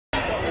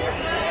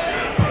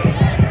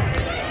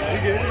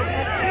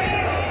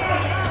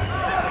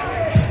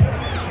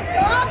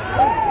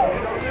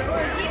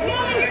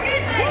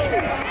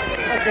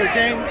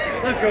James.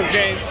 Let's go,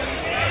 James.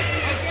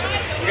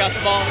 We got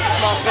small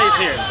space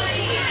here.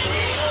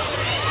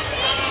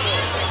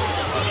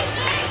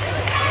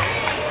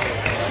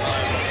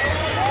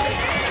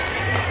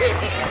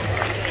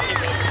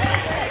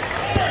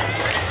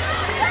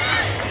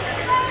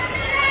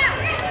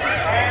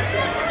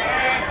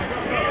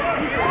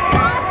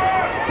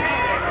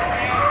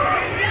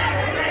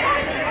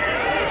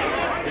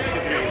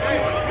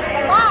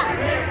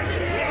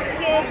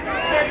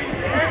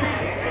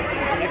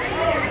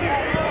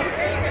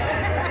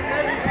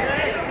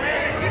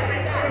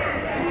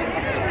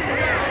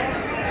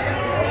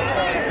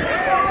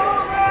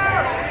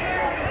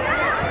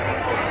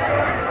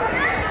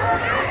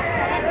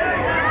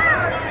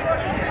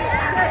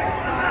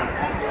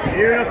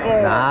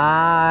 Beautiful.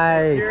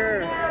 Nice.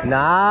 Sure.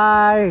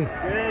 Nice.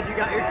 Good, you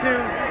got your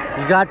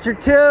 2. You got your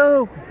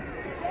 2.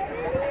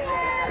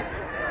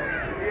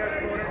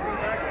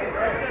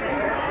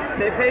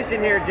 Stay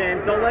patient here,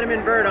 James. Don't let him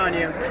invert on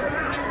you.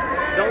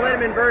 Don't let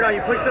him invert on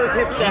you. Push those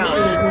hips down.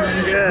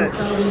 Good.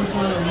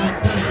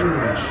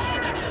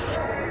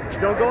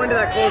 Don't go into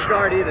that close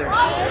guard either.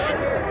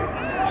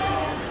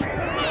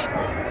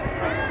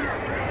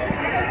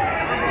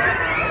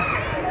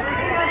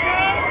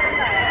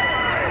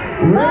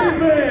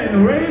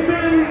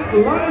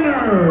 Raven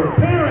Liner.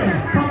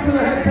 Parents, come to the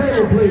head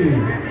table,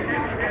 please.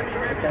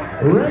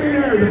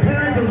 Rainer, the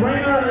parents of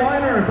Rainer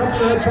Liner, come to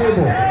the head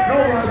table. No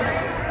rush.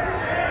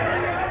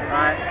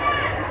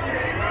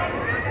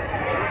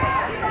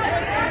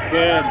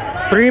 Good.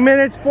 3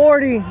 minutes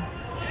 40.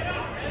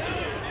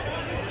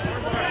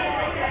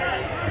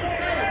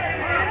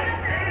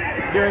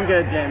 Doing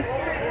good, James.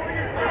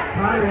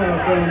 Tyler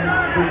from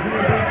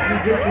Virginia Beach, New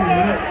Jersey,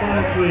 minute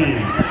 5,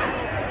 please.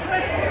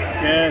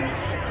 Good.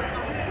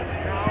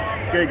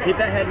 Good. Keep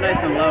that head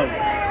nice and low.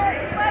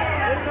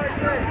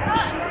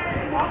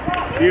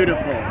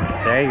 Beautiful.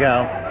 There you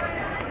go.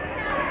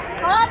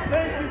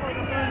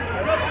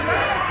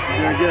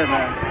 Doing good,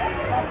 man.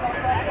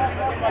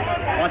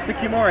 Watch the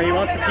Kimura. He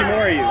wants to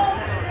Kimura you.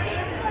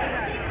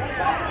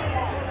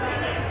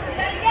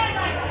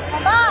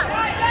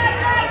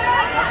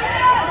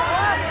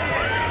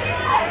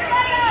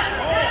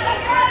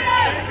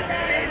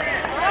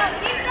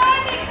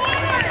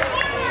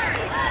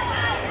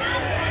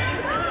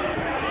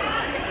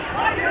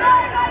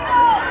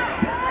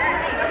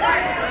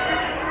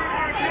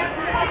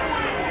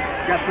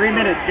 Got 3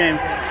 minutes, James.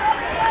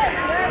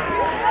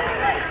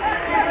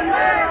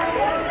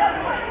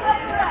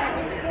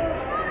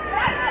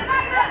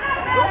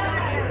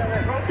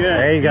 Good.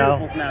 There you go.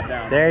 Beautiful snap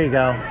down. There you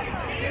go.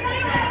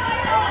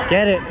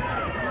 Get it.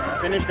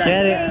 Finish that.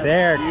 Get it.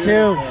 There.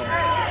 Beautiful.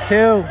 2.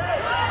 2.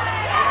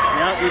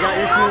 Yep, you got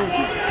your 2.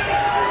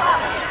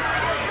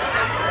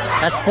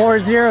 That's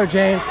 4-0,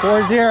 James.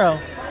 4-0.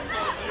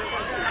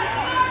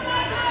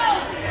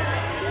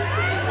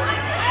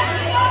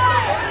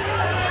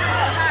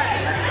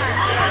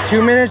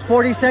 Two minutes,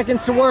 40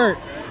 seconds to work.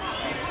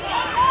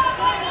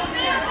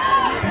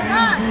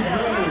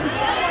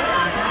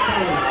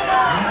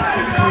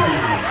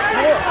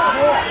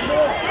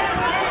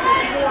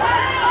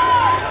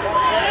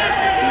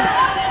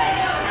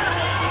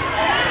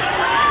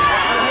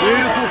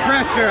 Beautiful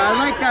pressure. I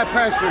like that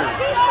pressure.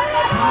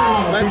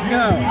 Let's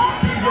go.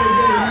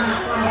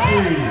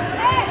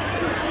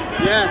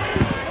 Yes.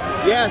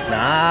 Yes.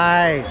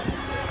 Nice.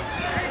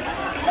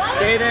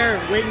 Stay there.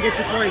 Wait and get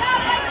your points.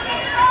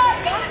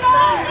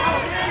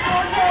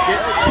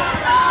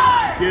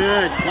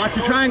 Good. Watch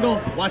your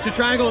triangle. Watch your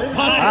triangle. Up,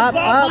 up,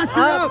 up.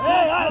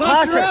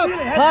 Posture up.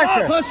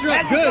 Posture. Posture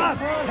up. Good.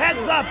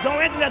 Heads up.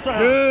 Don't enter that one.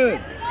 Good.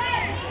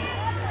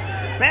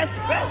 Best.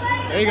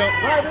 There you go.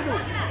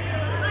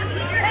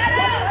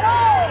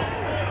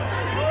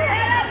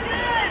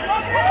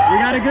 We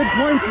got a good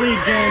points lead,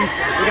 James.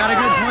 We got a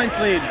good points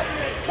lead.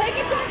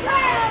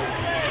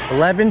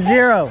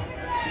 11-0.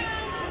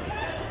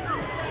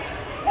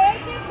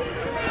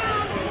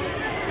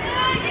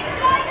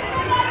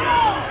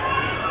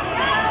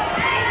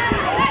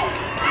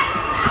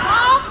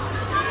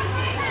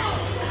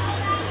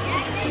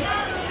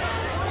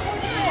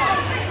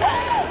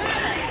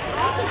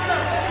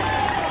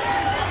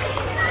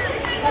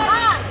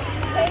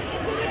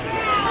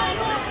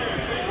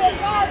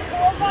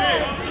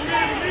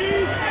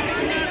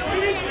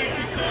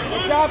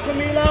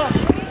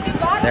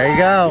 There you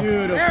go.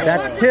 Beautiful.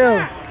 That's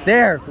 2.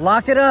 There.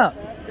 Lock it up.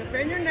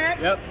 Defend your neck.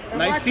 Yep.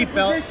 Nice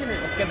seatbelt.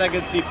 Let's get that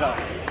good seatbelt.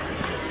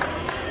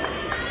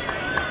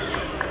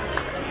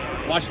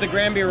 Watch the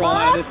Granby roll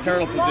out of this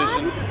turtle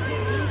position.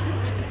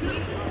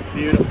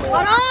 Beautiful.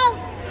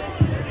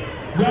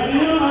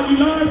 Daniel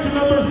Aguilar to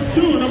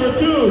number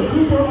 2.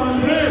 Cooper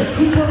Andres.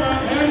 Cooper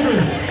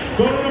Andres.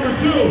 Go to number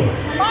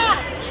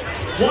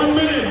 2. 1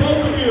 minute,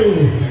 both of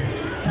you.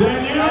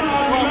 Daniel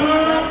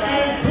Aguilar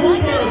and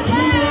Cooper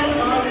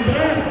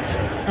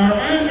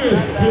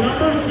Andres to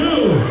number 2.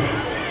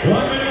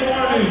 1 minute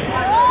warning.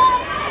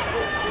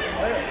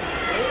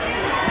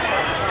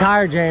 He's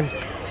tired, James.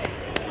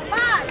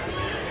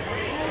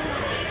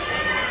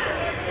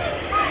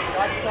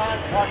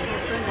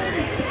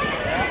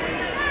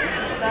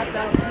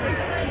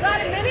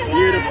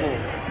 Beautiful.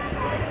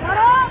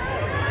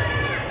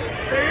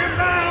 Stay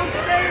inbound,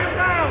 stay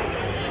inbound.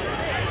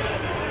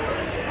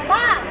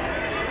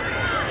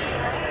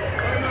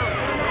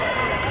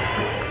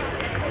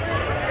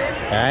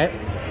 All right.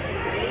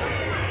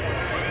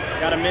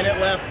 Got a minute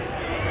left.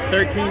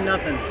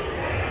 13-0.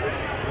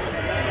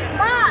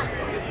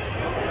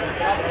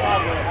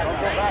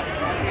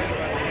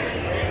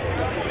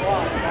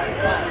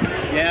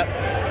 Yep.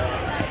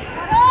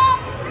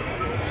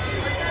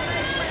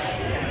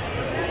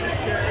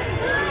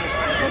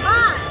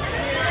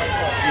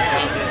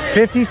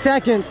 50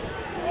 seconds.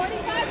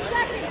 45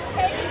 seconds.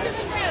 Take it to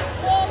the ground.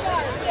 Full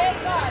guard. Stay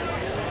guard.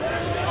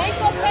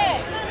 Ankle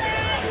pick.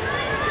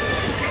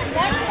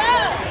 Let's go.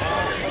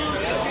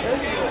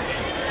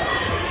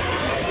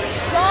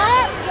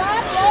 Drop,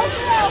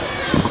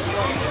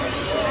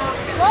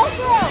 roll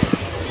through.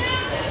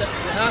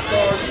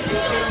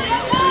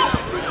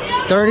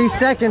 30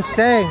 seconds,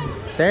 stay.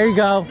 There you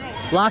go.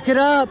 Lock it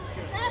up.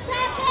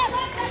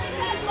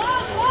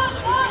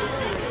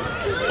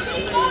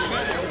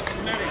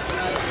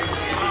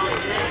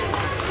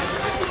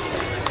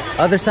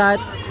 Other side.